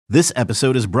This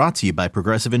episode is brought to you by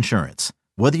Progressive Insurance.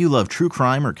 Whether you love true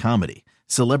crime or comedy,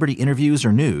 celebrity interviews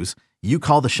or news, you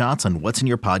call the shots on what's in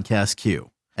your podcast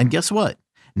queue. And guess what?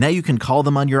 Now you can call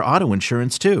them on your auto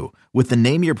insurance too with the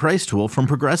Name Your Price tool from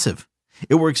Progressive.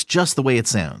 It works just the way it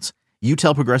sounds. You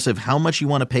tell Progressive how much you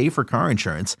want to pay for car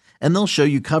insurance, and they'll show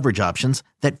you coverage options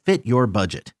that fit your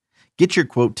budget. Get your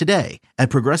quote today at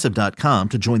Progressive.com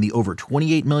to join the over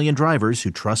 28 million drivers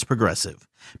who trust Progressive.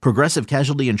 Progressive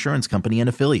Casualty Insurance Company and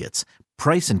Affiliates.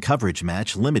 Price and coverage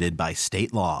match limited by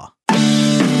state law.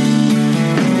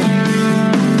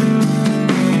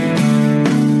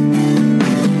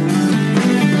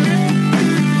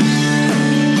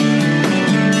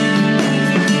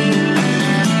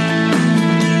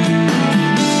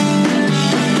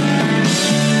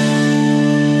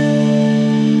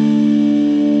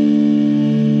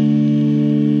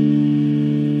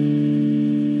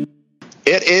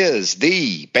 It is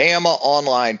the Bama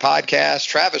Online Podcast.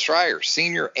 Travis Reier,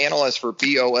 Senior Analyst for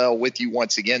BOL, with you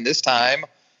once again, this time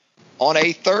on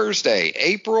a Thursday,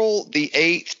 April the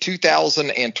 8th,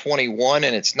 2021.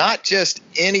 And it's not just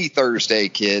any Thursday,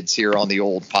 kids, here on the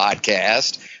old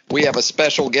podcast. We have a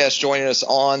special guest joining us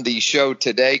on the show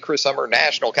today. Chris Hummer,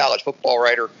 national college football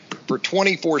writer for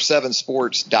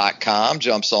 247sports.com,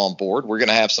 jumps on board. We're going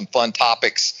to have some fun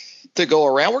topics to go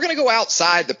around. We're going to go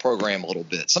outside the program a little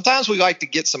bit. Sometimes we like to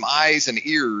get some eyes and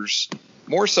ears,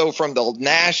 more so from the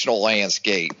national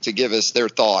landscape, to give us their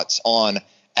thoughts on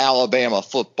Alabama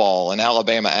football and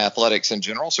Alabama athletics in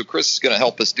general. So Chris is going to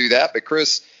help us do that. But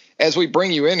Chris, as we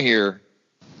bring you in here,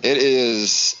 it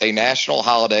is a national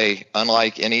holiday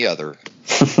unlike any other.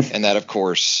 And that, of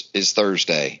course, is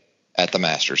Thursday at the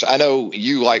Masters. I know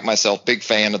you, like myself, big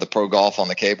fan of the pro golf on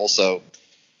the cable. So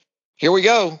here we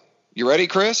go. You ready,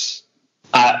 Chris?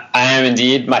 I am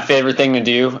indeed. My favorite thing to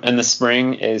do in the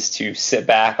spring is to sit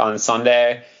back on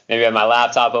Sunday, maybe have my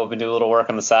laptop open, do a little work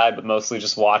on the side, but mostly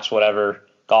just watch whatever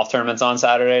golf tournaments on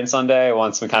Saturday and Sunday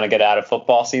once we kind of get out of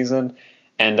football season.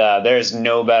 And there's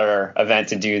no better event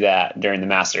to do that during the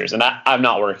Masters. And I'm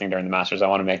not working during the Masters. I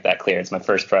want to make that clear. It's my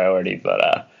first priority,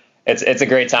 but it's a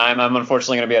great time. I'm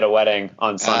unfortunately going to be at a wedding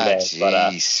on Sunday.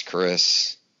 Jeez,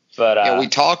 Chris. But we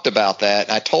talked about that,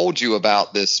 and I told you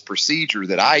about this procedure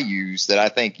that I use that I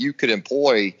think you could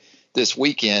employ this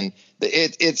weekend.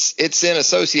 It's in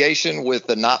association with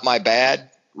the not my bad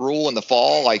rule in the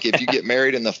fall. Like if you get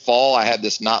married in the fall, I have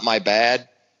this not my bad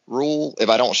rule if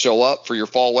I don't show up for your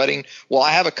fall wedding. Well,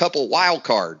 I have a couple wild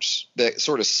cards that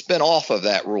sort of spin off of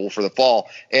that rule for the fall,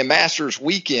 and Masters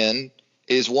weekend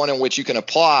is one in which you can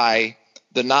apply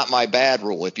the not my bad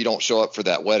rule if you don't show up for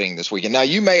that wedding this weekend. Now,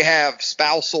 you may have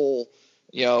spousal,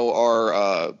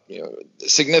 or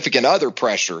significant other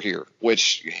pressure here,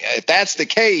 which if that's the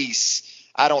case,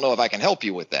 I don't know if I can help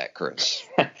you with that, Chris.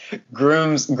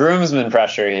 groomsman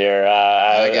pressure here.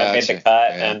 I made the cut,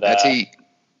 yeah, and that's heat.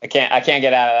 I can't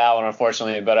get out of that one,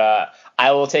 unfortunately, but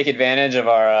I will take advantage of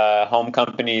our home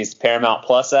company's Paramount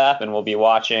Plus app, and we'll be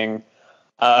watching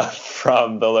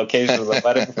from the location of the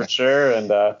wedding for sure.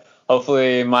 And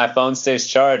hopefully my phone stays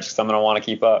charged because I'm going to want to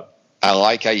keep up. I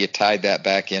like how you tied that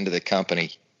back into the company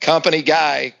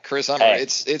guy, Chris Hummer. Hey.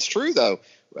 It's true, though.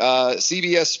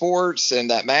 CBS Sports and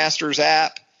that Masters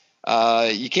app,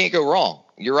 you can't go wrong.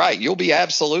 You're right. You'll be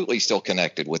absolutely still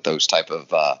connected with those type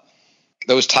of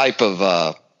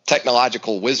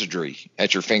technological wizardry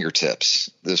at your fingertips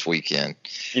this weekend.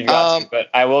 You got to, but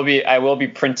I will be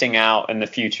printing out in the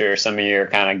future some of your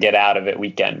kind of get out of it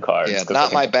weekend cards. Yeah,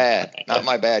 not my bad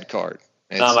card.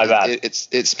 Not my bad.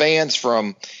 It spans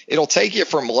from, it'll take you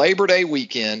from Labor Day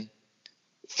weekend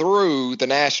through the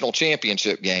national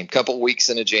championship game, couple of weeks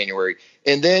into January,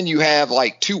 and then you have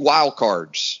like 2 wild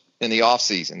cards in the off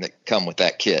season that come with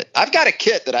that kit. I've got a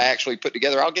kit that I actually put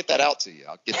together. I'll get that out to you.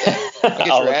 I'll get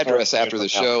your address after the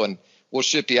show, and we'll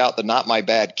ship you out the Not My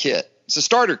Bad kit. It's a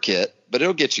starter kit, but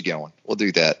it'll get you going. We'll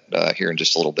do that here in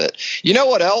just a little bit. You know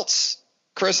what else,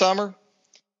 Chris Hummer?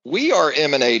 We are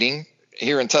emanating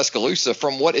here in Tuscaloosa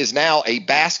from what is now a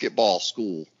basketball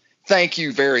school. Thank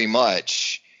you very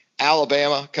much.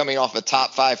 Alabama, coming off a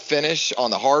top 5 finish on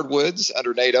the hardwoods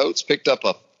under Nate Oates, picked up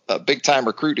a big-time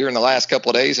recruit here in the last couple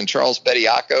of days, and Charles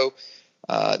Bediako.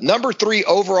 Number 3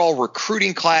 overall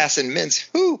recruiting class in men's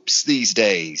hoops these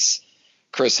days,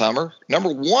 Chris Hummer.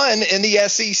 Number 1 in the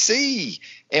SEC.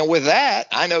 And with that,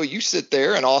 I know you sit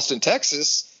there in Austin,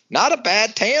 Texas. Not a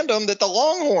bad tandem that the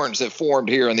Longhorns have formed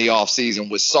here in the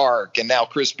offseason with Sark and now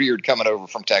Chris Beard coming over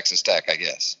from Texas Tech, I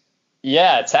guess.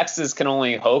 Yeah, Texas can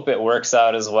only hope it works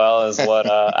out as well as what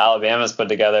Alabama's put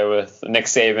together with Nick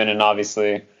Saban and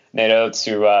obviously Nate Oates,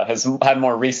 who has had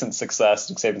more recent success.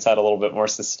 Nick Saban's had a little bit more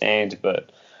sustained, but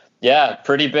Yeah,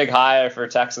 pretty big hire for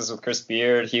Texas with Chris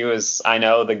Beard. He was, I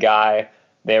know, the guy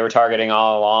they were targeting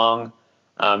all along.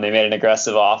 They made an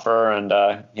aggressive offer,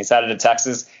 and he's headed to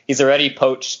Texas. He's already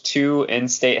poached 2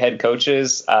 in-state head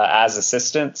coaches as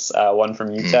assistants, one from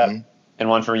UTEP and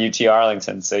one from UT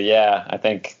Arlington. So, yeah, I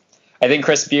think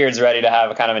Chris Beard's ready to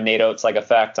have a kind of a Nate Oates-like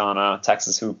effect on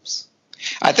Texas hoops.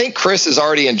 I think Chris is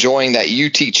already enjoying that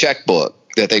UT checkbook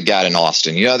that they've got in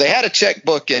Austin. You know, they had a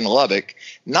checkbook in Lubbock,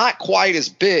 not quite as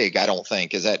big, I don't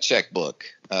think, as that checkbook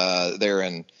there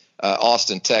in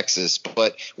Austin, Texas.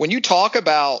 But when you talk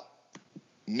about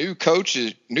new coach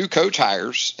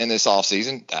hires in this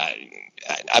offseason,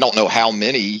 I don't know how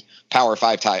many Power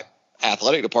 5 type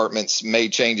athletic departments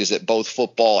made changes at both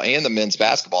football and the men's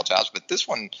basketball jobs. But this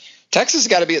one, Texas has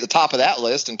got to be at the top of that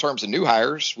list in terms of new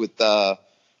hires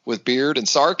with Beard and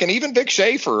Sark, and even Vic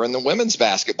Schaefer in the women's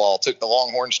basketball took the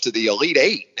Longhorns to the Elite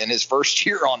Eight in his first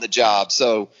year on the job.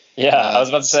 So yeah, I was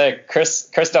about to say Chris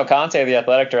Del Conte, the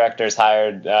athletic director, is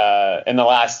hired in the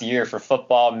last year for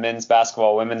football, men's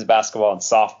basketball, women's basketball, and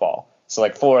softball. So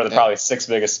like 4 of the probably 6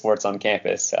 biggest sports on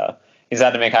campus. He's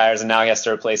had to make hires, and now he has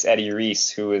to replace Eddie Reese,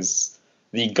 who is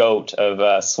the GOAT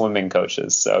of swimming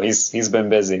coaches. So he's been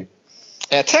busy.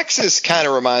 Yeah, Texas kind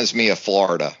of reminds me of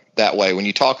Florida that way when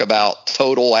you talk about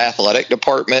total athletic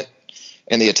department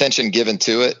and the attention given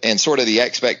to it and sort of the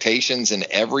expectations in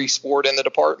every sport in the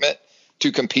department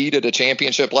to compete at a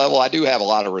championship level. I do have a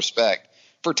lot of respect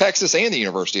for Texas and the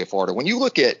University of Florida. When you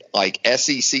look at like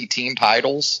SEC team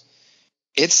titles,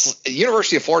 it's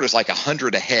University of Florida is like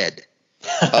 100 ahead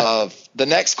of the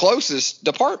next closest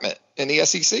department in the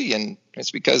SEC. And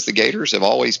it's because the Gators have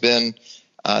always been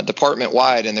department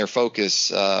wide in their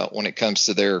focus when it comes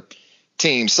to their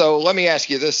team. So let me ask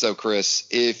you this, though, Chris.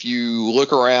 If you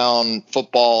look around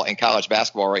football and college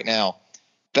basketball right now,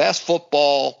 best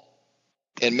football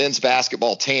and men's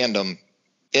basketball tandem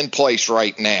in place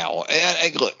right now.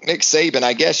 And look, Nick Saban,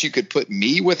 I guess you could put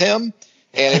me with him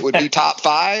and it would be top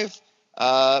 5.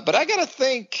 But I got to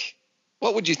think,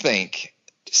 what would you think?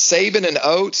 Saban and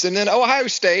Oates, and then Ohio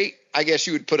State, I guess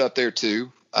you would put up there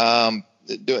too.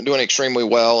 Doing extremely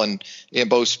well in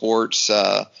both sports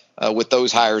with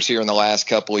those hires here in the last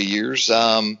couple of years.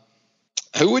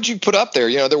 Who would you put up there?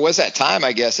 You know, there was that time,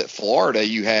 I guess, at Florida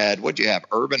you had, what'd you have,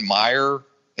 Urban Meyer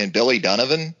and Billy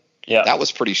Donovan? Yeah. That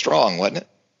was pretty strong, wasn't it?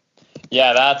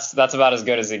 Yeah, that's about as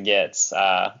good as it gets.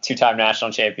 2-time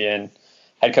national champion,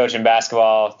 head coach in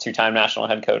basketball, 2-time national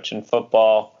head coach in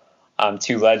football.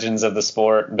 2 legends of the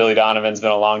sport. Billy Donovan's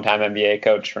been a long-time NBA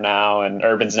coach for now, and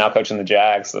Urban's now coaching the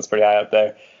Jags, so that's pretty high up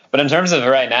there. But in terms of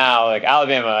right now, like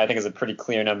Alabama, I think is a pretty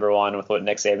clear number 1 with what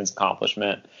Nick Saban's accomplished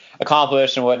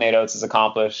and what Nate Oates has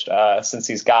accomplished since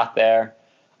he's got there.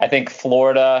 I think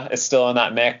Florida is still in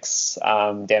that mix.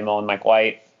 Dan Mullen, Mike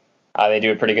White, they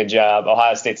do a pretty good job.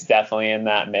 Ohio State's definitely in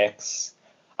that mix.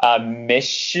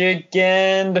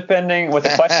 Michigan, depending with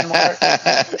a question mark,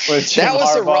 with Jim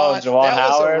Harbaugh and Juwan Howard.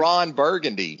 That was a Ron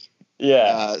Burgundy,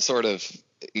 yeah, sort of,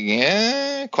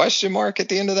 question mark at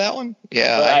the end of that one.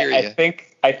 Yeah, I hear you.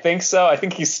 I think so. I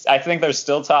think they're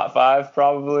still top 5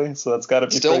 probably. So that's got to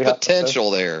be still potential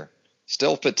there.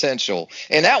 Still potential,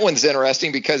 and that one's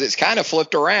interesting because it's kind of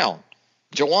flipped around.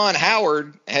 Juwan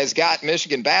Howard has got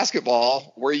Michigan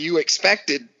basketball where you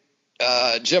expected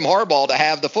Jim Harbaugh to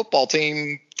have the football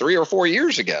team 3 or 4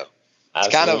 years ago. It's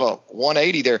Absolutely. kind of a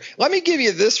 180 there. Let me give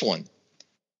you this one.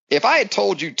 If I had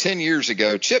told you 10 years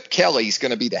ago, Chip Kelly's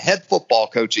going to be the head football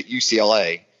coach at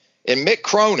UCLA, and Mick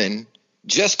Cronin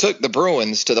just took the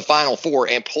Bruins to the Final Four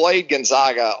and played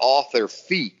Gonzaga off their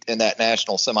feet in that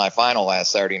national semifinal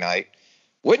last Saturday night,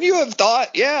 wouldn't you have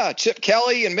thought, yeah, Chip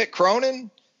Kelly and Mick Cronin,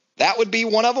 that would be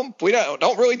one of them? We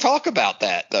don't really talk about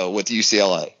that, though, with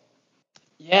UCLA.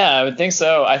 Yeah, I would think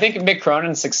so. I think Mick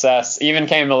Cronin's success even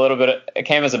came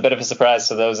as a bit of a surprise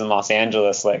to those in Los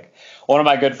Angeles. Like, one of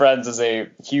my good friends is a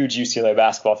huge UCLA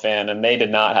basketball fan, and they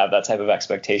did not have that type of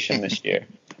expectation this year.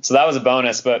 So that was a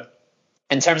bonus. But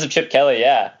in terms of Chip Kelly,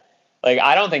 yeah, like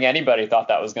I don't think anybody thought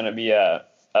that was going to be a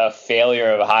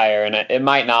failure of a hire, and it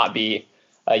might not be.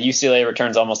 UCLA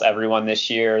returns almost everyone this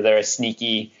year. They're a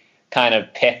sneaky kind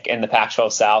of pick in the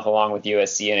Pac-12 South along with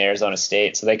USC and Arizona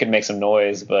State, so they could make some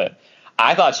noise. But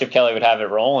I thought Chip Kelly would have it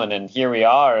rolling, and here we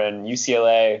are. And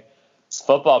UCLA's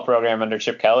football program under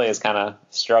Chip Kelly is kind of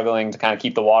struggling to kind of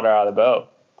keep the water out of the boat.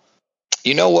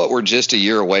 You know what we're just a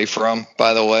year away from,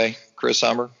 by the way, Chris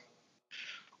Hummer?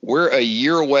 We're a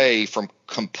year away from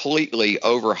completely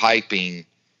overhyping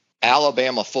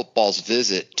Alabama football's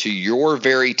visit to your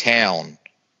very town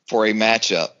for a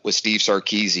matchup with Steve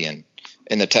Sarkisian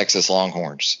and the Texas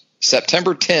Longhorns.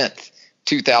 September 10th,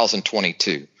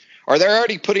 2022. Are they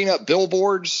already putting up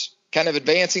billboards kind of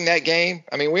advancing that game?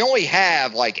 I mean, we only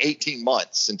have like 18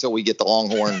 months until we get the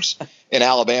Longhorns in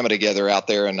Alabama together out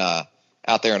there in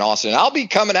Austin. And I'll be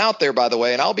coming out there, by the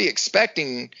way, and I'll be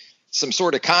expecting some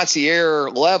sort of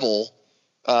concierge level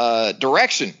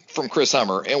direction from Chris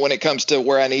Hummer, and when it comes to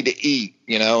where I need to eat,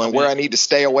 and where I need to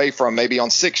stay away from, maybe on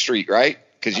 6th Street, right?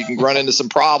 Because you can run into some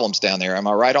problems down there. Am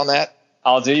I right on that?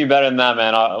 I'll do you better than that,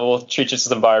 man. We'll treat you to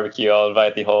some barbecue. I'll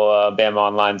invite the whole Bama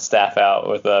Online staff out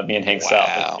with me and Hank South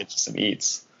and get you some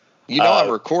eats. I'm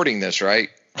recording this, right?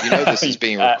 This is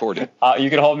being recorded. You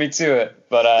can hold me to it.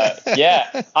 But,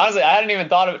 yeah, honestly, I hadn't even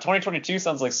thought of it. 2022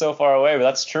 sounds like so far away, but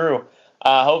that's true.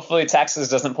 Hopefully Texas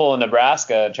doesn't pull a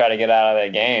Nebraska and try to get out of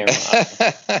that game.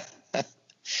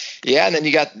 Yeah, and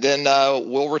then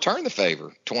we'll return the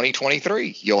favor.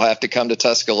 2023, you'll have to come to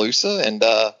Tuscaloosa and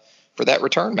for that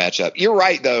return matchup. You're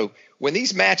right, though. When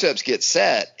these matchups get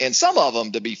set, and some of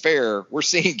them, to be fair, we're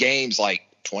seeing games like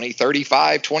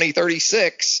 2035,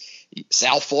 2036,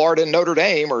 South Florida and Notre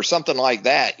Dame or something like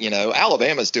that.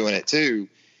 Alabama's doing it too.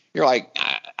 You're like,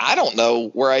 I don't know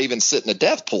where I even sit in the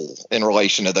death pool in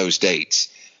relation to those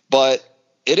dates. But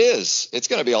it's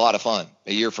going to be a lot of fun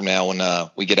a year from now when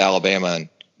we get Alabama and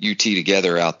UT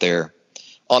together out there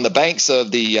on the banks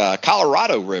of the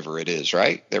Colorado River. It is,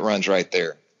 right? That runs right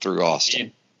there through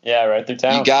Austin. Yeah, right through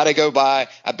town. You got to go by.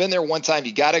 I've been there one time.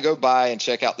 You got to go by and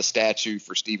check out the statue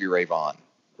for Stevie Ray Vaughan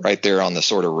right there on the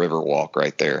sort of river walk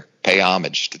right there. Pay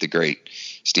homage to the great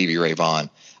Stevie Ray Vaughan.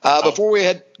 Before we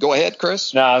go ahead,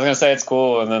 Chris. No, I was going to say it's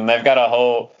cool. And then they've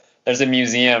got there's a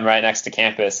museum right next to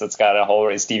campus that's got a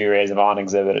whole Stevie Ray Vaughan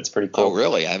exhibit. It's pretty cool. Oh,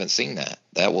 really? I haven't seen that.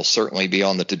 That will certainly be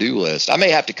on the to-do list. I may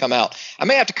have to come out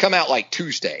like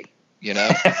Tuesday,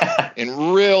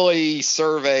 and really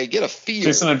survey, get a feel.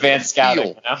 Do some advanced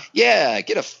scouting. Yeah,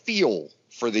 get a feel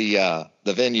for the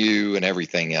venue and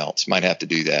everything else. Might have to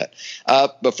do that.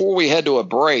 Before we head to a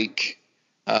break,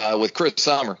 with Chris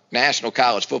Hummer, national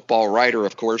college football writer,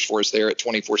 of course, for us there at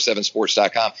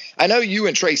 247sports.com. I know you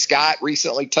and Trey Scott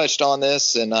recently touched on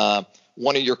this in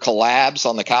one of your collabs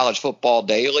on the College Football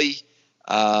Daily.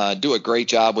 Do a great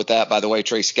job with that, by the way,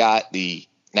 Trey Scott, the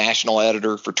national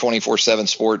editor for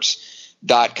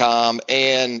 247sports.com.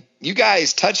 And you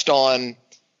guys touched on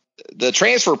the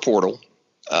transfer portal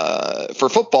for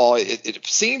football. It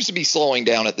seems to be slowing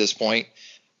down at this point.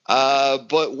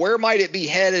 But where might it be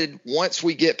headed once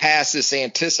we get past this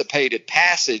anticipated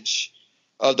passage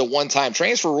of the one-time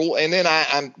transfer rule? And then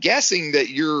I'm guessing that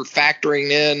you're factoring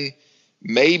in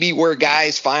maybe where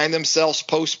guys find themselves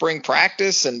post-spring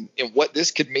practice and what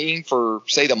this could mean for,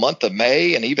 say, the month of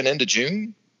May and even into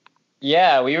June?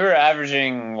 Yeah, we were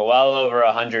averaging well over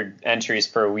 100 entries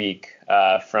per week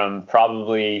from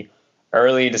probably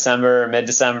early December,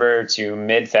 mid-December to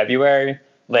mid-February.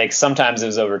 Like sometimes it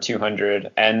was over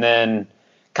 200. And then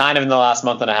kind of in the last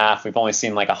month and a half, we've only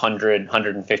seen like 100,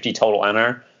 150 total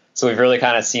enter. So we've really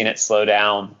kind of seen it slow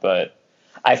down. But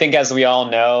I think as we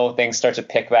all know, things start to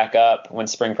pick back up when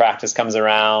spring practice comes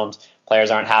around.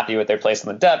 Players aren't happy with their place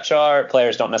on the depth chart.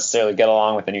 Players don't necessarily get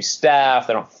along with the new staff.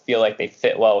 They don't feel like they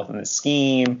fit well within the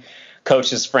scheme.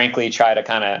 Coaches, frankly, try to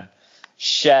kind of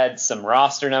shed some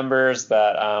roster numbers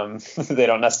that they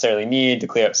don't necessarily need to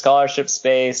clear up scholarship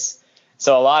space.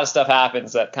 So a lot of stuff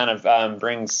happens that kind of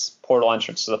brings portal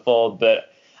entrance to the fold.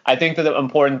 But I think that the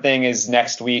important thing is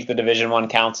next week the Division I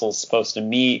Council is supposed to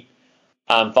meet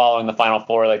following the Final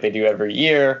Four like they do every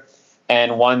year.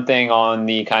 And one thing on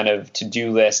the kind of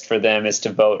to-do list for them is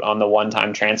to vote on the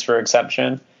one-time transfer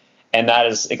exception. And that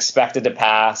is expected to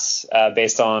pass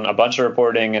based on a bunch of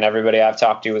reporting and everybody I've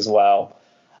talked to as well.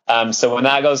 So when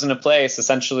that goes into place,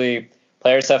 essentially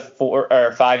players have 4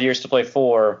 or 5 years to play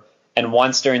for. And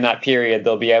once during that period,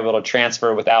 they'll be able to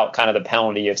transfer without kind of the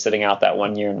penalty of sitting out that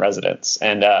 1 year in residence.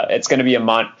 And it's going to be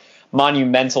a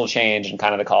monumental change in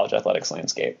kind of the college athletics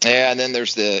landscape. Yeah, and then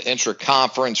there's the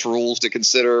intra-conference rules to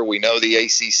consider. We know the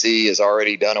ACC has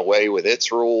already done away with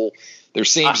its rule. There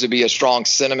seems to be a strong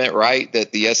sentiment, right,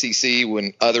 that the SEC,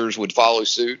 when others would follow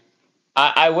suit.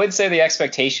 I would say the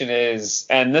expectation is,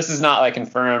 and this is not like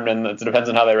confirmed, and it depends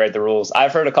on how they write the rules.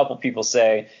 I've heard a couple people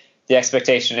say the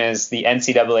expectation is the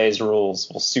NCAA's rules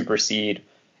will supersede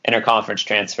interconference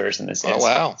transfers in this instance. Oh,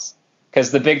 wow.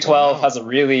 Because the Big 12 has a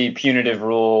really punitive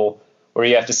rule where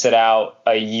you have to sit out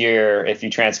a year if you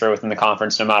transfer within the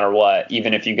conference no matter what,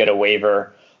 even if you get a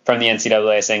waiver from the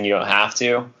NCAA saying you don't have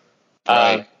to.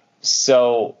 Right.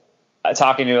 So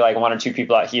talking to like 1 or 2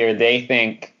 people out here, they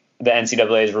think the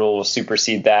NCAA's rule will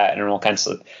supersede that and will kind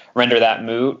of render that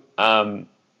moot.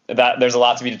 That there's a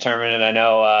lot to be determined, and I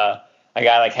know a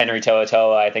guy like Henry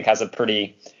To'oTo'o, I think, has a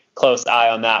pretty close eye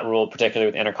on that rule,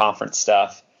 particularly with interconference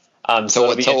stuff. So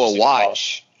what Toa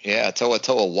watch? Yeah,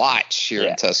 Toa watch here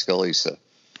in Tuscaloosa.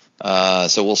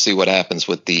 So we'll see what happens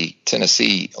with the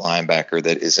Tennessee linebacker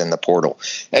that is in the portal.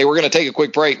 Hey, we're going to take a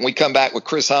quick break, and we come back with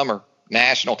Chris Hummer,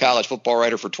 national college football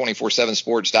writer for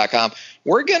 247sports.com.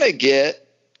 We're going to get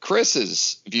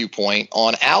Chris's viewpoint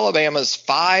on Alabama's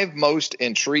 5 most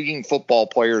intriguing football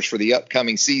players for the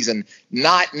upcoming season,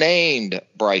 not named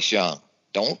Bryce Young.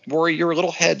 Don't worry your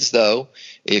little heads, though,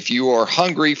 if you are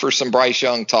hungry for some Bryce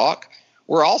Young talk.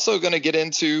 We're also going to get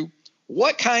into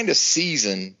what kind of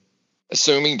season,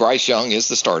 assuming Bryce Young is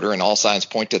the starter, and all signs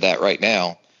point to that right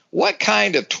now, what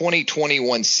kind of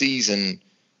 2021 season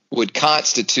would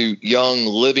constitute Young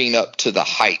living up to the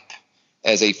hype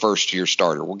as a first-year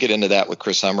starter? We'll get into that with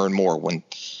Chris Hummer and more when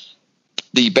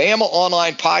the Bama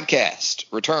Online podcast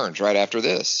returns right after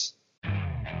this.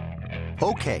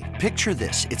 Okay, picture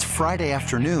this. It's Friday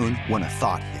afternoon when a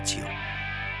thought hits you.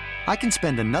 I can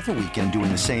spend another weekend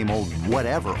doing the same old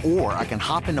whatever, or I can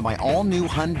hop into my all-new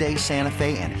Hyundai Santa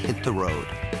Fe and hit the road.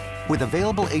 With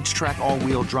available H-Track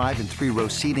all-wheel drive and 3-row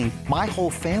seating, my whole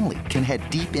family can head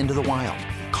deep into the wild.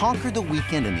 Conquer the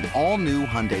weekend in the all-new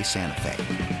Hyundai Santa Fe.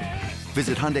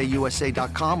 Visit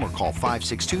HyundaiUSA.com or call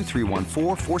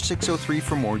 562-314-4603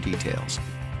 for more details.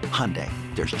 Hyundai,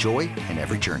 there's joy in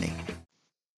every journey.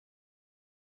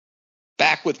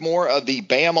 Back with more of the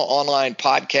Bama Online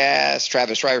podcast.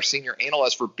 Travis Schreier, senior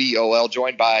analyst for BOL,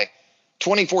 joined by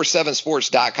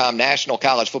 247sports.com national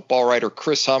college football writer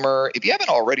Chris Hummer. If you haven't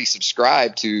already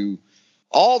subscribed to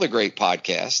all the great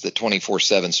podcasts that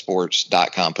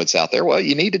 247sports.com puts out there, well,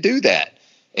 you need to do that,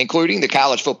 including the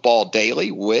College Football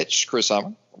Daily, which Chris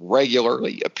Hummer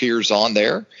regularly appears on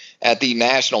there at the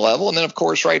national level. And then, of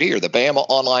course, right here, the Bama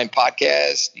Online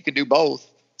podcast. You can do both.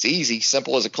 It's easy,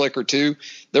 simple as a click or two.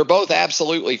 They're both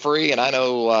absolutely free, and I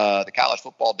know the College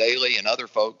Football Daily and other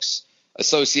folks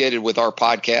associated with our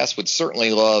podcast would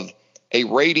certainly love a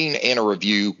rating and a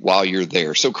review while you're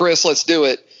there. So, Chris, let's do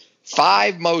it.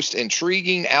 5 most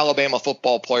intriguing Alabama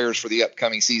football players for the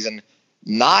upcoming season,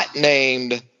 not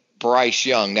named Bryce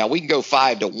Young. Now, we can go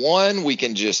 5 to 1. We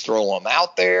can just throw them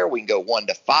out there. We can go 1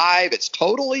 to 5. It's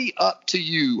totally up to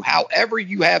you, however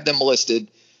you have them listed.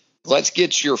 Let's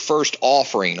get your first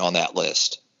offering on that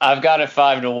list. I've got it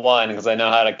 5 to 1 because I know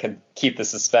how to keep the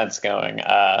suspense going.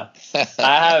 I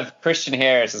have Christian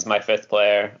Harris as my 5th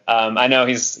player. I know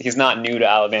he's not new to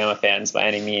Alabama fans by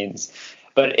any means,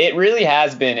 but it really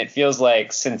has been, it feels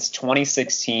like, since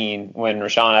 2016 when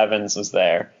Rashaan Evans was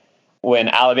there, when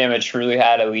Alabama truly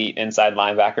had elite inside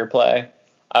linebacker play.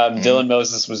 Dylan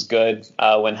Moses was good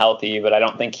when healthy, but I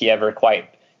don't think he ever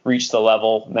quite reached the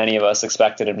level many of us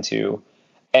expected him to.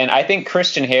 And I think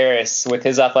Christian Harris, with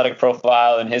his athletic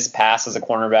profile and his pass as a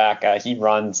cornerback, he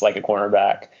runs like a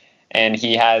cornerback. And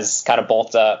he has kind of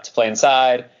bulked up to play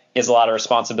inside. He has a lot of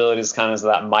responsibilities, kind of as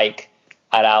that Mike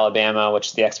at Alabama,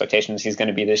 which the expectation is he's going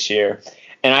to be this year.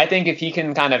 And I think if he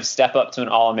can kind of step up to an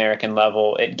All-American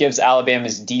level, it gives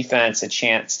Alabama's defense a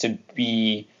chance to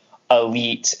be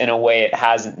elite in a way it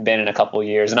hasn't been in a couple of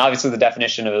years. And obviously the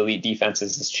definition of elite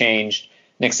defenses has changed.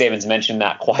 Nick Saban's mentioned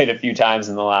that quite a few times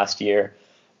in the last year.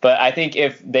 But I think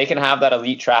if they can have that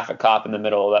elite traffic cop in the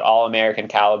middle, that All-American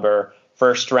caliber,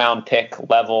 first-round pick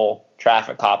level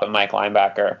traffic cop at Mike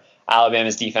linebacker,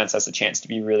 Alabama's defense has a chance to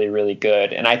be really, really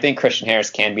good. And I think Christian Harris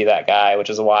can be that guy,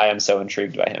 which is why I'm so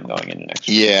intrigued by him going into next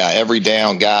year. Yeah, every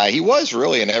down guy. He was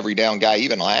really an every down guy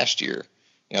even last year.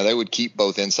 You know, they would keep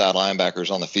both inside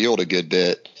linebackers on the field a good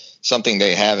bit, something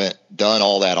they haven't done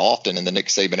all that often in the Nick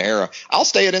Saban era. I'll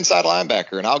stay at inside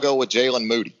linebacker, and I'll go with Jalen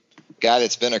Moody. Guy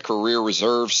that's been a career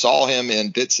reserve, saw him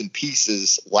in bits and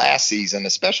pieces last season,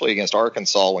 especially against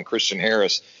Arkansas when Christian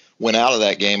Harris went out of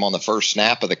that game on the first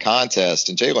snap of the contest,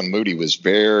 and Jalen Moody was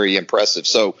very impressive.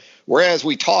 So whereas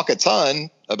we talk a ton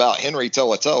about Henry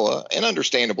To'oTo'o, and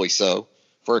understandably so,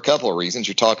 for a couple of reasons,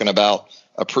 you're talking about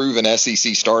a proven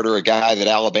SEC starter, a guy that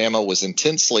Alabama was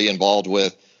intensely involved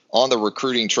with on the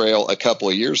recruiting trail a couple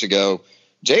of years ago.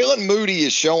 Jalen Moody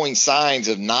is showing signs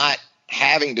of not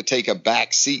having to take a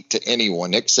back seat to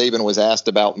anyone. Nick Saban was asked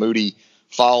about Moody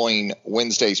following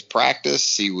Wednesday's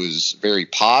practice. He was very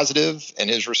positive in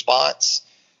his response.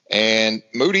 And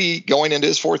Moody, going into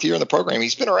his 4th year in the program,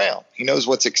 he's been around. He knows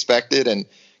what's expected. And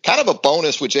kind of a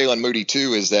bonus with Jalen Moody,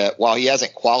 too, is that while he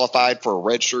hasn't qualified for a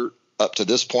red shirt up to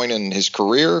this point in his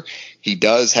career, he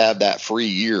does have that free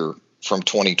year from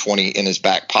 2020 in his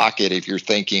back pocket if you're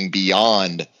thinking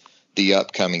beyond the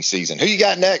upcoming season. Who you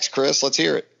got next, Chris? Let's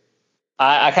hear it.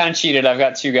 I kind of cheated. I've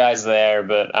got 2 guys there,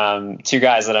 but 2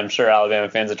 guys that I'm sure Alabama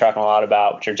fans are talking a lot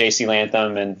about, which are J.C.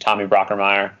 Latham and Tommy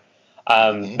Brockermeyer.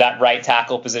 That right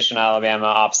tackle position, Alabama,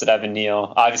 opposite Evan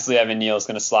Neal. Obviously, Evan Neal is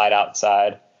going to slide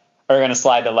outside, are going to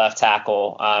slide to left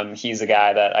tackle. He's a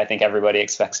guy that I think everybody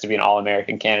expects to be an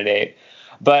All-American candidate.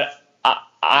 But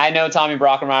I know Tommy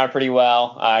Brockermeyer pretty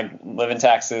well. I live in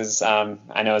Texas.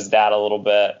 I know his dad a little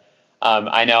bit.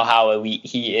 I know how elite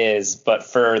he is. But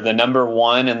for the number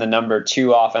 1 and the number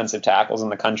 2 offensive tackles in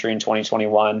the country in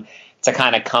 2021 to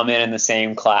kind of come in the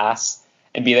same class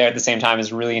and be there at the same time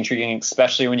is really intriguing,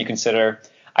 especially when you consider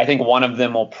I think one of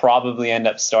them will probably end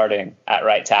up starting at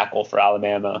right tackle for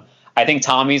Alabama. I think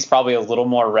Tommy's probably a little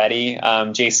more ready.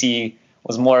 JC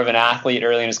was more of an athlete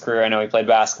early in his career. I know he played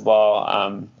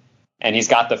basketball, and he's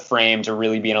got the frame to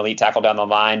really be an elite tackle down the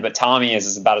line. But Tommy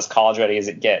is about as college ready as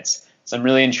it gets. So I'm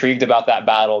really intrigued about that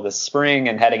battle this spring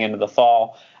and heading into the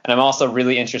fall. And I'm also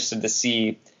really interested to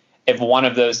see if one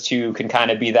of those two can kind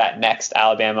of be that next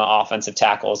Alabama offensive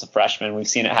tackle as a freshman. We've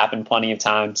seen it happen plenty of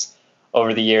times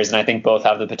over the years, and I think both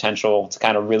have the potential to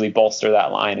kind of really bolster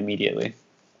that line immediately.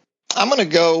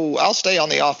 I'll stay on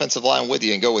the offensive line with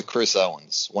you and go with Chris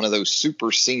Owens, one of those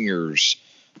super seniors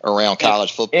around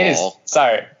college football.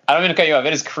 Sorry, I don't mean to cut you off.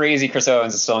 It is crazy Chris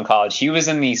Owens is still in college. He was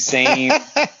in the same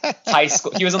high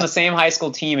school. He was on the same high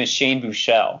school team as Shane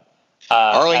Buechele.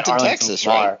 Arlington, Texas,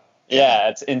 right? Yeah,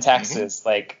 it's in Texas.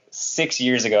 Like 6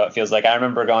 years ago, it feels like. I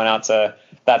remember going out to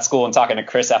that school and talking to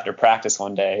Chris after practice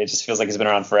one day. It just feels like he's been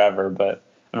around forever, but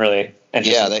I'm really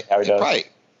interested in how he does.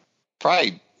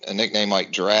 Probably a nickname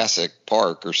like Jurassic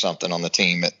Park or something on the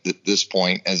team at this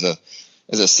point as a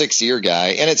 6-year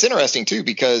guy. And it's interesting too,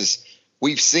 because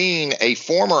we've seen a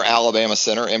former Alabama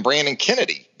center and Brandon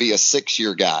Kennedy be a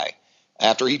 6-year guy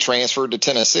after he transferred to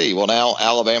Tennessee. Well, now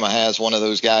Alabama has one of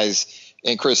those guys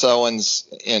in Chris Owens,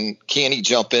 and can he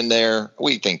jump in there?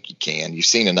 We think he can. You've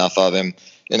seen enough of him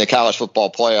in the college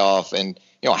football playoff, and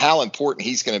how important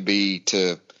he's going to be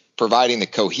to providing the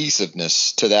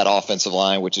cohesiveness to that offensive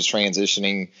line, which is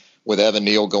transitioning with Evan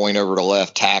Neal going over to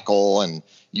left tackle. And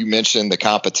you mentioned the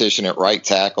competition at right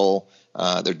tackle.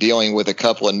 They're dealing with a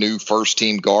couple of new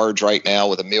first-team guards right now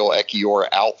with Emil Ekiyor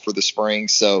out for the spring.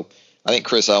 So I think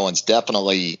Chris Owens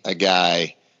definitely a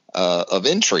guy of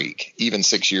intrigue, even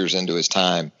 6 years into his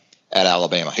time at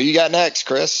Alabama. Who you got next,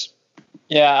 Chris?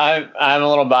 Yeah, I'm a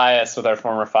little biased with our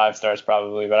former 5-stars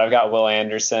probably, but I've got Will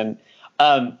Anderson.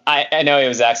 I know he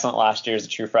was excellent last year as a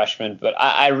true freshman, but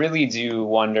I really do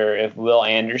wonder if Will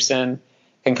Anderson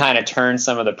can kind of turn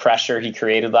some of the pressure he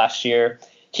created last year.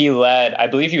 He led, I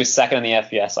believe he was second in the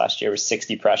FBS last year with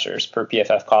 60 pressures per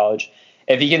PFF College.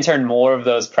 If he can turn more of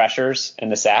those pressures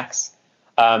into sacks,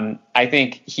 I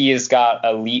think he has got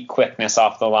elite quickness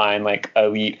off the line, like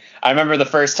elite. I remember the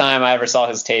first time I ever saw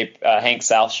his tape, Hank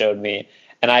South showed me,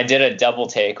 and I did a double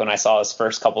take when I saw his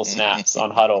first couple snaps on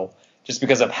Huddle, just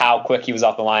because of how quick he was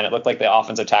off the line. It looked like the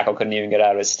offensive tackle couldn't even get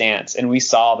out of his stance. And we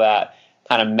saw that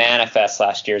kind of manifest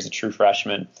last year as a true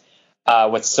freshman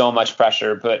with so much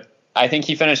pressure. But I think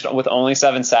he finished with only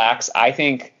 7 sacks. I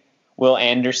think Will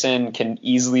Anderson can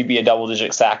easily be a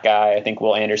double-digit sack guy. I think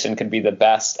Will Anderson could be the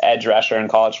best edge rusher in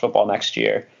college football next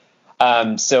year.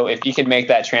 So if he can make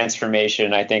that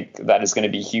transformation, I think that is going to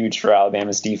be huge for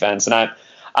Alabama's defense. And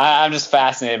I'm just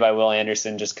fascinated by Will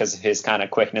Anderson just because of his kind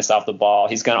of quickness off the ball.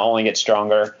 He's going to only get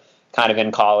stronger kind of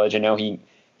in college. I know he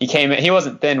came in, he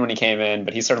wasn't thin when he came in,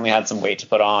 but he certainly had some weight to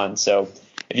put on. So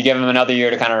if you give him another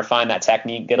year to kind of refine that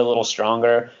technique, get a little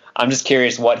stronger, I'm just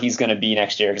curious what he's going to be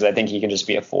next year because I think he can just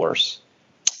be a force.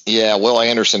 Yeah, Will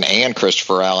Anderson and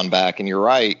Christopher Allen back. And you're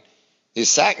right. His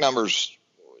sack numbers,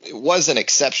 it wasn't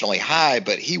exceptionally high,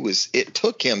 but it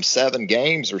took him 7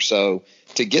 games or so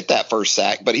to get that first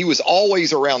sack, but he was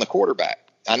always around the quarterback.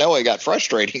 I know it got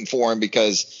frustrating for him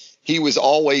because he was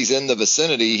always in the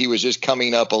vicinity. He was just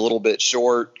coming up a little bit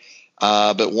short.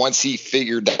 But once he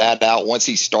figured that out, once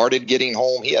he started getting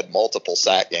home, he had multiple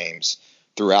sack games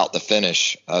throughout the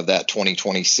finish of that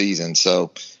 2020 season.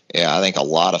 So, yeah, I think a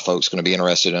lot of folks are going to be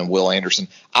interested in Will Anderson.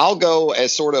 I'll go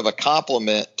as sort of a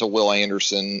compliment to Will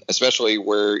Anderson, especially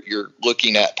where you're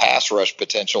looking at pass rush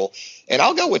potential. And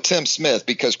I'll go with Tim Smith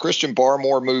because Christian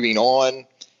Barmore moving on,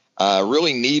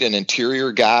 really need an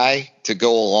interior guy to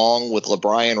go along with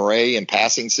LeBryan Ray in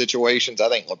passing situations. I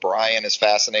think LeBryan is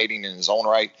fascinating in his own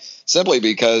right simply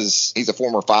because he's a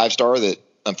former 5-star that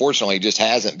unfortunately just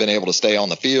hasn't been able to stay on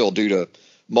the field due to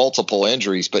multiple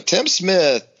injuries. But Tim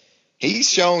Smith, he's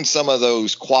shown some of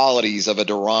those qualities of a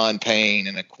Deron Payne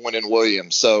and a Quentin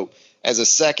Williams. So as a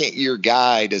second-year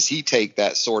guy, does he take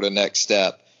that sort of next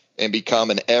step and become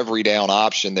an every down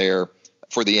option there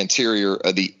for the interior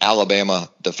of the Alabama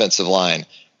defensive line?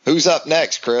 Who's up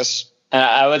next, Chris?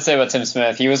 I would say about Tim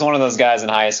Smith, he was one of those guys in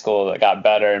high school that got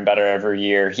better and better every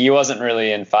year. He wasn't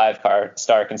really in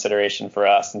 5-star consideration for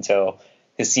us until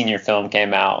his senior film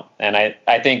came out. And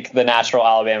I think the natural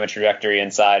Alabama trajectory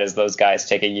inside is those guys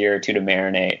take a year or two to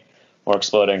marinate or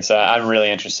exploding. So I'm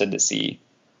really interested to see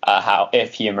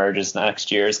if he emerges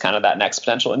next year as kind of that next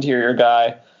potential interior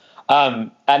guy.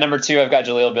 At number 2, I've got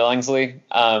Jaleel Billingsley.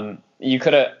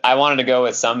 I wanted to go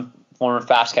with some form of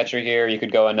pass catcher here. You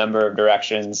could go a number of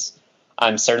directions.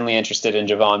 I'm certainly interested in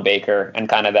Javon Baker and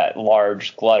kind of that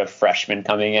large glut of freshmen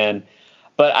coming in.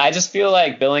 But I just feel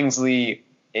like Billingsley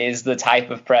is the type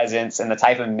of presence and the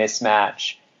type of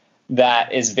mismatch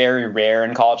that is very rare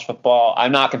in college football.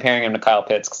 I'm not comparing him to Kyle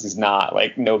Pitts because he's not.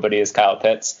 Like, nobody is Kyle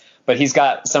Pitts. But he's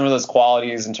got some of those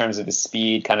qualities in terms of his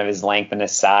speed, kind of his length and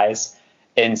his size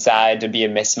inside to be a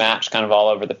mismatch kind of all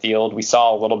over the field. We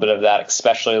saw a little bit of that,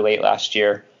 especially late last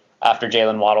year after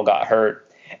Jalen Waddle got hurt.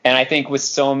 And I think with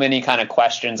so many kind of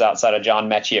questions outside of John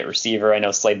Mechie at receiver, I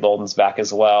know Slade Bolden's back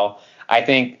as well, I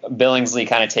think Billingsley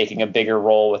kind of taking a bigger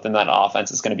role within that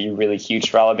offense is going to be really huge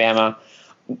for Alabama.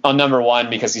 On number 1,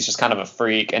 because he's just kind of a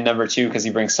freak, and number 2, because he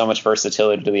brings so much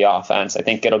versatility to the offense. I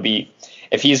think it'll be,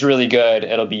 if he's really good,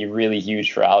 it'll be really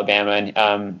huge for Alabama.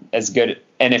 And as good,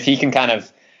 and if he can kind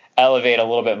of elevate a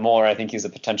little bit more, I think he's a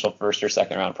potential first or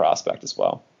second round prospect as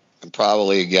well.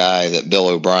 Probably a guy that Bill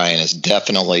O'Brien is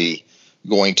definitely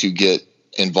going to get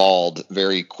involved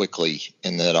very quickly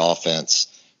in that offense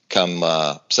come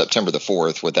September the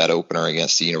 4th with that opener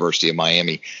against the University of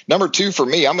Miami. Number 2 for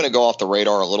me, I'm going to go off the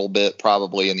radar a little bit,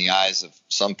 probably in the eyes of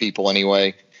some people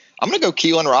anyway. I'm going to go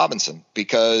Keelan Robinson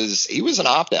because he was an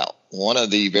opt-out, one of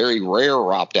the very rare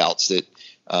opt-outs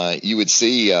that you would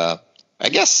see, I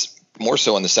guess more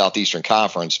so in the Southeastern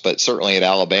Conference, but certainly at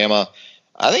Alabama.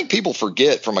 I think people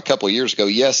forget from a couple of years ago,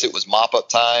 yes, it was mop-up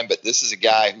time, but this is a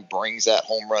guy who brings that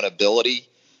home run ability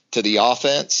to the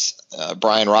offense.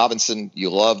 Brian Robinson, you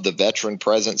love the veteran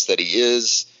presence that he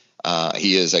is.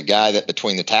 He is a guy that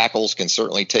between the tackles can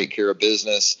certainly take care of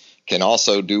business, can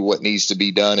also do what needs to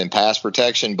be done in pass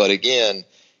protection. But again,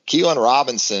 Keelan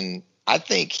Robinson, I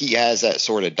think he has that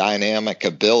sort of dynamic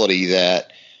ability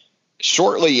that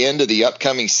shortly into the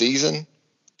upcoming season,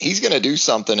 he's going to do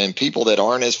something, and people that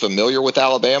aren't as familiar with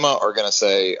Alabama are going to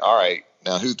say, all right,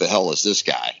 now who the hell is this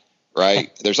guy,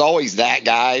 right? There's always that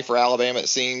guy for Alabama, it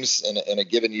seems, in a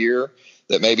given year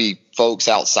that maybe folks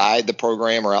outside the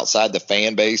program or outside the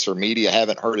fan base or media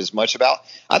haven't heard as much about.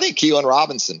 I think Keelan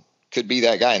Robinson could be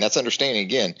that guy, and that's understanding,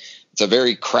 again, it's a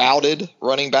very crowded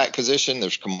running back position.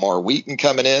 There's Kamar Wheaton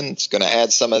coming in. It's going to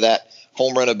add some of that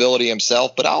home run ability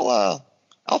himself, but I'll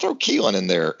throw Keelan in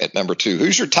there at number 2.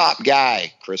 Who's your top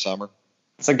guy, Chris Hummer?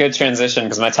 It's a good transition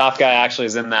because my top guy actually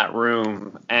is in that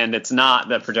room, and it's not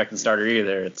the projected starter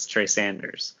either. It's Trey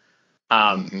Sanders.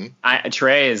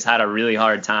 Trey has had a really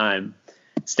hard time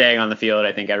staying on the field.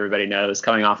 I think everybody knows,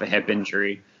 coming off a hip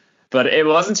injury. But it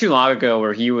wasn't too long ago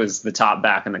where he was the top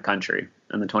back in the country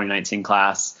in the 2019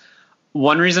 class.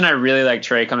 One reason I really like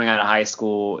Trey coming out of high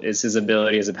school is his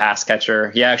ability as a pass catcher.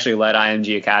 He actually led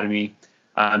IMG Academy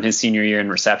his senior year in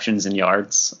receptions and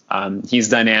yards. He's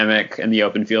dynamic in the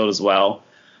open field as well.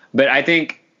 But I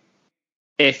think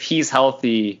if he's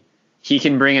healthy, he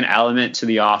can bring an element to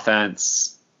the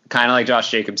offense, kind of like Josh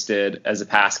Jacobs did as a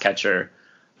pass catcher,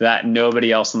 that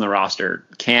nobody else on the roster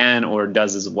can or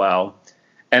does as well.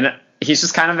 And he's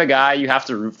just kind of a guy you have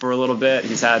to root for a little bit.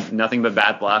 He's had nothing but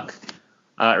bad luck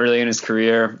early in his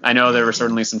career. I know there were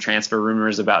certainly some transfer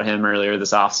rumors about him earlier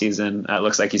this offseason. It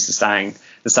looks like he's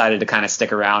decided to kind of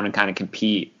stick around and kind of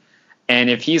compete. And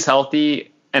if he's healthy,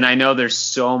 and I know there's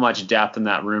so much depth in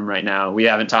that room right now. We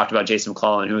haven't talked about Jason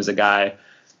McClellan, who is a guy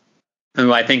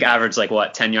who I think averaged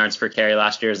 10 yards per carry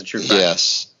last year as a true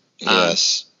freshman.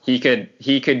 Yes. He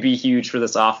could be huge for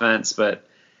this offense, but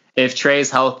if Trey's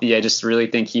healthy, I just really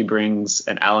think he brings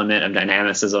an element of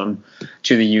dynamicism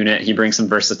to the unit. He brings some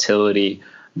versatility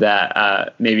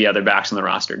that maybe other backs on the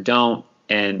roster don't.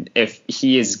 And if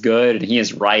he is good and he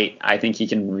is right, I think he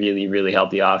can really, really help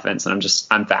the offense. And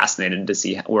I'm fascinated to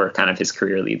see where kind of his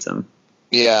career leads him.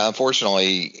 Yeah,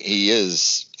 unfortunately, he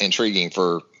is intriguing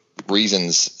for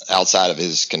reasons outside of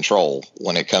his control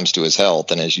when it comes to his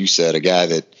health. And as you said, a guy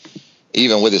that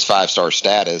even with his 5-star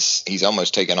status, he's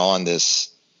almost taken on this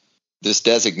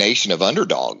designation of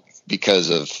underdog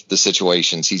because of the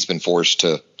situations he's been forced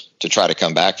to try to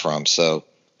come back from. So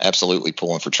absolutely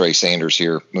pulling for Trey Sanders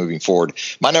here moving forward.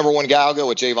 My number 1 guy, I'll go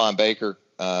with Javon Baker,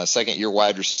 second-year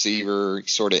wide receiver,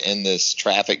 sort of in this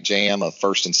traffic jam of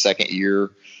first- and second-year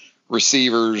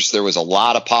receivers. There was a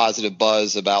lot of positive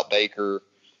buzz about Baker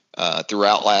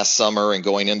throughout last summer and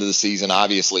going into the season.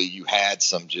 Obviously, you had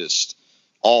some just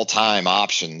all-time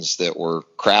options that were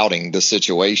crowding the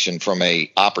situation from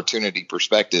a opportunity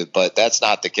perspective, but that's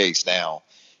not the case now.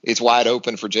 it's wide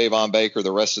open for Javon Baker,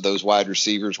 the rest of those wide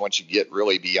receivers. Once you get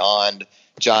really beyond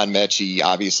John Mechie,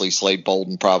 obviously Slade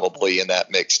Bolden probably in that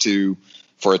mix too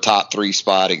for a top 3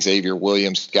 spot, Xavier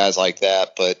Williams, guys like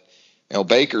that. But,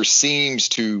 Baker seems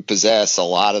to possess a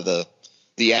lot of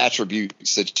the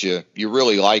attributes that you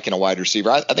really like in a wide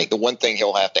receiver. I think the one thing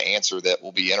he'll have to answer that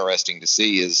will be interesting to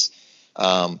see is,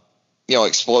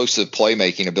 explosive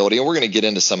playmaking ability. And we're going to get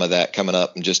into some of that coming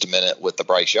up in just a minute with the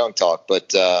Bryce Young talk.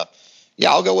 But,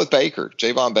 I'll go with Baker,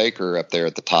 Javon Baker up there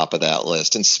at the top of that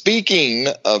list. And speaking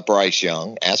of Bryce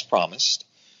Young, as promised,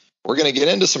 we're going to get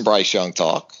into some Bryce Young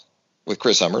talk with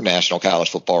Chris Hummer, national college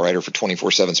football writer for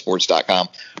 247sports.com.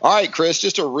 All right, Chris,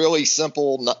 just a really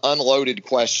simple, unloaded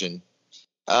question.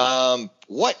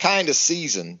 What kind of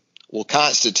season will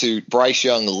constitute Bryce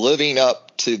Young living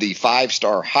up to the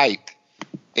 5-star hype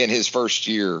in his first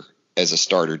year as a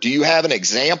starter? Do you have an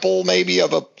example maybe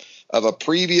of a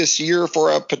previous year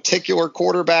for a particular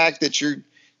quarterback that you're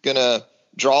going to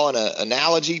draw an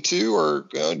analogy to, or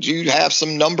do you have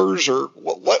some numbers, or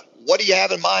what do you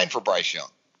have in mind for Bryce Young?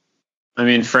 I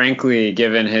mean, frankly,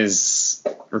 given his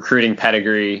recruiting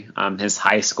pedigree, his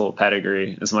high school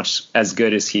pedigree, as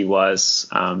good as he was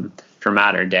for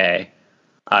Mater Day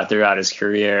throughout his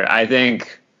career, I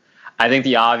think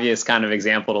the obvious kind of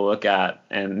example to look at,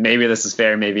 and maybe this is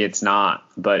fair, maybe it's not,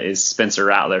 but is Spencer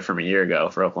Rattler from a year ago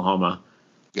for Oklahoma.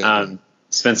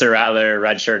 Spencer Rattler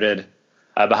redshirted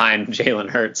behind Jalen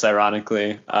Hurts,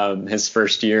 ironically, his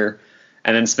first year.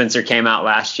 And then Spencer came out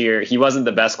last year. He wasn't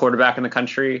the best quarterback in the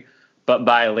country, but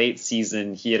by late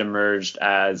season, he had emerged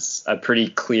as a pretty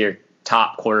clear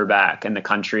top quarterback in the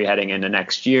country heading into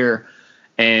next year.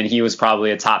 And he was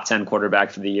probably a top 10 quarterback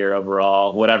for the year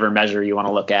overall, whatever measure you want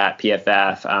to look at,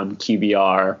 PFF,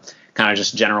 QBR, kind of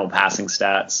just general passing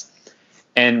stats.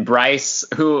 And Bryce,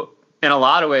 who in a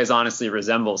lot of ways honestly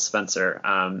resembles Spencer,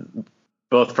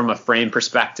 both from a frame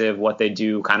perspective, what they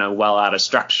do kind of well out of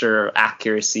structure,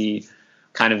 accuracy,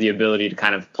 kind of the ability to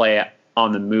kind of play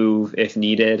on the move if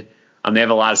needed. They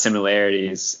have a lot of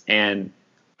similarities. And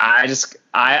I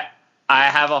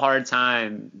have a hard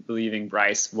time believing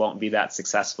Bryce won't be that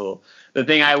successful. The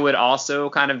thing I would also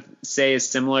kind of say is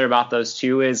similar about those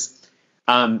two is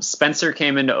Spencer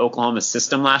came into Oklahoma's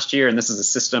system last year, and this is a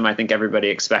system I think everybody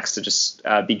expects to just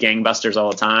be gangbusters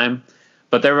all the time.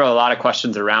 But there were a lot of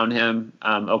questions around him.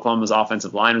 Oklahoma's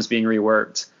offensive line was being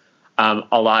reworked.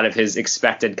 A lot of his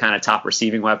expected kind of top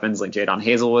receiving weapons like Jadon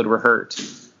Hazelwood were hurt.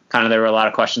 There were a lot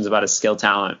of questions about his skill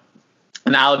talent.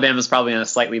 And Alabama's probably in a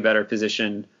slightly better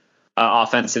position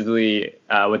offensively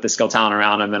with the skill talent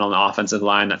around him and on the offensive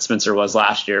line that Spencer was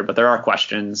last year. But there are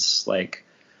questions like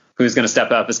who's going to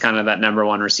step up as kind of that number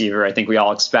one receiver. I think we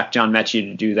all expect John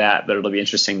Mechie to do that, but it'll be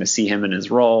interesting to see him in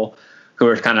his role. Who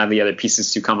are kind of the other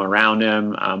pieces to come around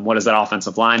him? What does that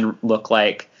offensive line look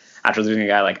like after losing a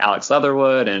guy like Alex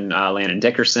Leatherwood and Landon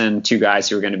Dickerson, 2 guys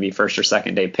who are going to be first or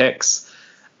second day picks?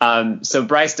 So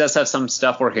Bryce does have some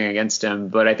stuff working against him,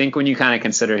 but I think when you kind of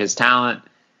consider his talent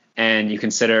and you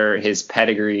consider his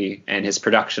pedigree and his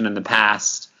production in the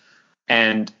past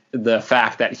and the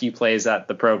fact that he plays at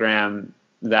the program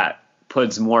that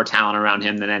puts more talent around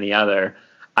him than any other,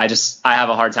 I have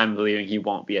a hard time believing he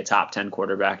won't be a top 10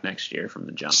 quarterback next year from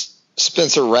the jump.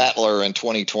 Spencer Rattler in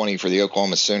 2020 for the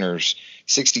Oklahoma Sooners,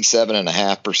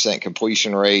 67.5%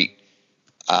 completion rate,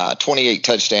 28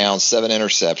 touchdowns, 7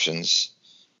 interceptions.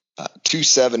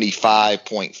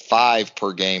 275.5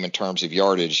 per game in terms of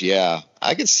yardage. Yeah,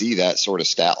 I could see that sort of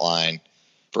stat line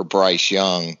for Bryce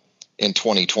Young in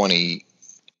 2020.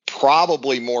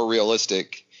 Probably more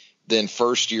realistic than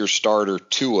first-year starter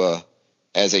Tua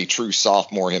as a true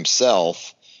sophomore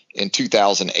himself in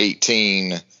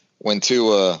 2018 when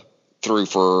Tua threw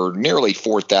for nearly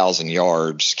 4,000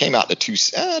 yards, came out to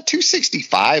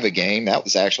 265 a game. That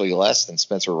was actually less than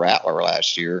Spencer Rattler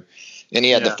last year. And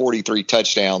he had the 43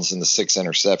 touchdowns and the 6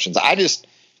 interceptions.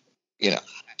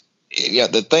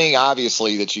 The thing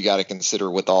obviously that you got to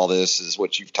consider with all this is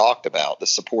what you've talked about, the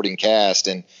supporting cast.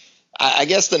 And I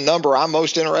guess the number I'm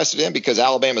most interested in, because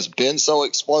Alabama's been so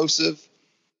explosive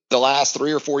the last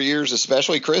 3 or 4 years,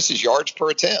 especially, Chris, is yards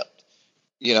per attempt.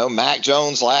 Mac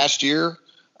Jones last year,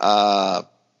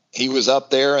 he was up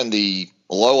there in the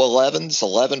low 11s,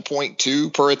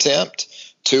 11.2 per attempt.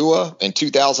 Tua in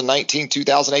 2019,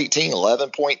 2018,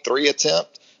 11.3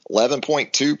 attempt,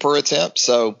 11.2 per attempt.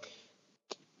 So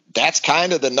that's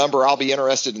kind of the number I'll be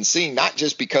interested in seeing, not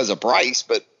just because of Bryce,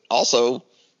 but also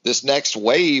this next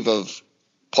wave of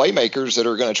playmakers that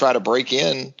are going to try to break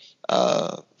in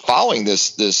following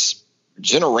this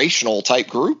generational type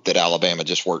group that Alabama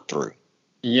just worked through.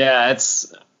 Yeah,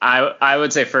 I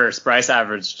would say first, Bryce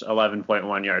averaged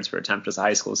 11.1 yards per attempt as a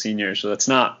high school senior, so it's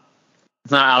not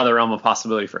out of the realm of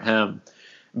possibility for him.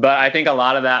 But I think a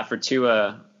lot of that for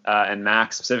Tua and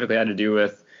Max specifically had to do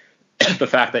with the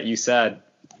fact that you said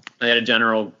they had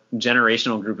a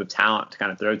generational group of talent to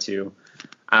kind of throw to.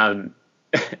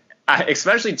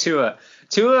 Especially Tua.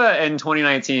 Tua in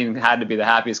 2019 had to be the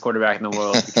happiest quarterback in the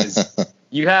world because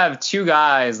you have two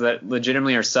guys that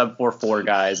legitimately are sub 4.4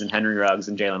 guys in Henry Ruggs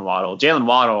and Jalen Waddle. Jalen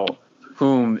Waddle,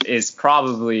 whom is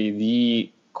probably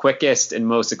the quickest and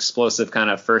most explosive kind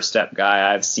of first step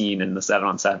guy I've seen in the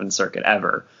 7-on-7 circuit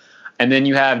ever. And then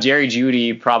you have Jerry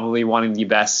Jeudy, probably one of the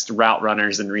best route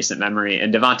runners in recent memory,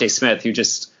 and Devontae Smith, who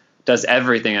just does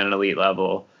everything at an elite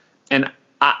level. And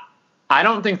I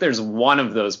don't think there's one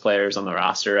of those players on the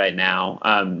roster right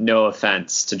now. No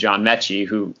offense to John Mechie,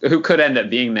 who could end up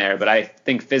being there, but I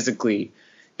think physically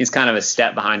he's kind of a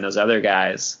step behind those other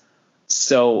guys.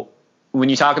 So when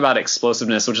you talk about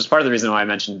explosiveness, which is part of the reason why I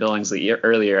mentioned Billingsley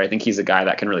earlier, I think he's a guy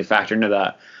that can really factor into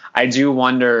that. I do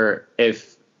wonder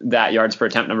if that yards per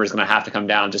attempt number is going to have to come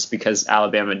down just because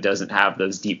Alabama doesn't have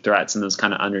those deep threats and those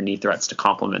kind of underneath threats to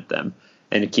complement them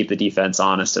and to keep the defense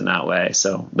honest in that way.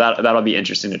 So that'll be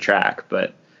interesting to track.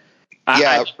 But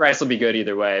I think Bryce will be good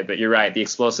either way. But you're right. The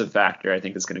explosive factor, I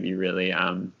think, is going to be really,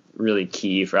 really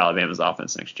key for Alabama's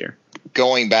offense next year.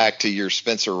 Going back to your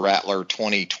Spencer Rattler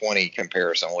 2020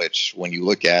 comparison, which when you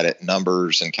look at it,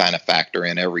 numbers and kind of factor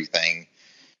in everything,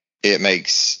 it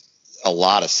makes a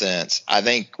lot of sense. I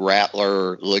think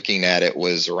Rattler, looking at it,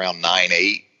 was around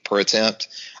 9.8 per attempt.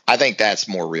 I think that's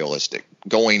more realistic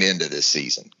going into this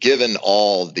season, given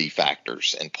all the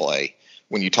factors in play.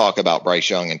 When you talk about Bryce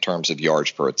Young in terms of yards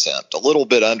per attempt, a little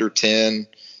bit under 10,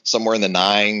 somewhere in the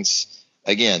 9s.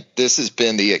 Again, this has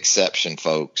been the exception,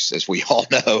 folks, as we all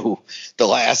know, the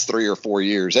last 3 or 4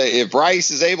 years. If Bryce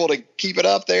is able to keep it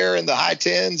up there in the high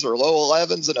 10s or low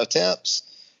 11s in attempts,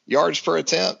 yards per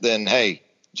attempt, then, hey,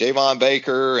 Javon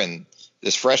Baker and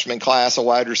this freshman class of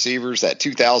wide receivers, that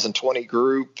 2020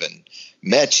 group, and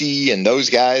Mechie and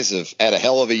those guys have had a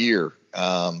hell of a year,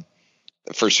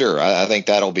 for sure. I think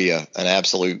that'll be an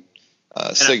absolute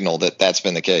signal that that's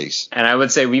been the case. And I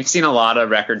would say we've seen a lot of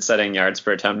record-setting yards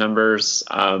per attempt numbers.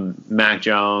 Mac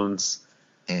Jones,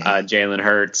 Jalen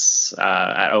Hurts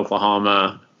at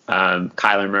Oklahoma,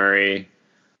 Kyler Murray.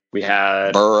 We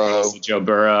had Joe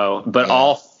Burrow, but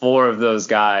all 4 of those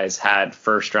guys had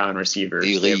first-round receivers.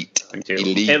 Elite.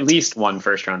 At least one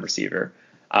first-round receiver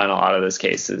in a lot of those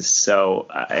cases. So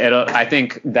I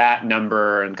think that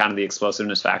number and kind of the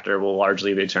explosiveness factor will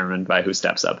largely be determined by who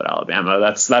steps up at Alabama.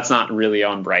 That's not really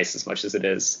on Bryce as much as it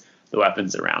is the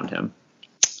weapons around him.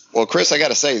 Well, Chris, I got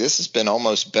to say, this has been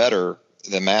almost better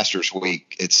than Masters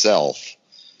Week itself.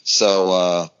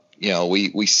 So,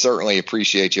 we certainly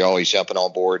appreciate you always jumping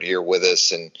on board here with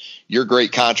us and your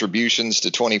great contributions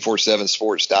to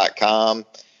 247sports.com.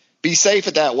 Be safe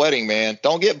at that wedding, man.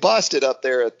 Don't get busted up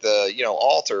there at the,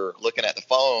 altar looking at the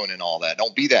phone and all that.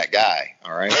 Don't be that guy.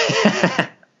 All right.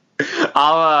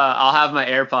 I'll have my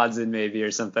AirPods in maybe or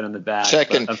something in the back.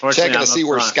 Checking to see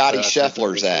where Scotty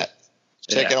Scheffler's at.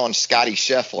 Checking on Scotty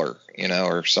Scheffler,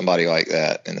 or somebody like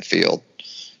that in the field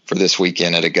for this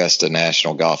weekend at Augusta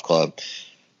National Golf Club.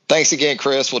 Thanks again,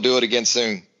 Chris. We'll do it again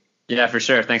soon. Yeah, for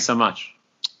sure. Thanks so much.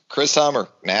 Chris Hummer,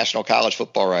 national college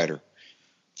football writer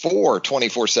for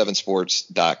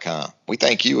 247sports.com. We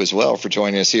thank you as well for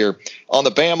joining us here on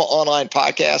the Bama Online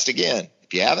Podcast. Again,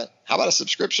 if you haven't, how about a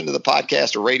subscription to the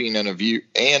podcast, a rating and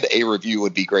a review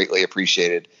would be greatly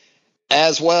appreciated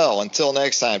as well. Until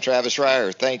next time, Travis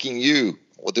Reier thanking you.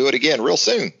 We'll do it again real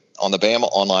soon on the Bama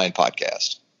Online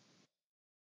Podcast.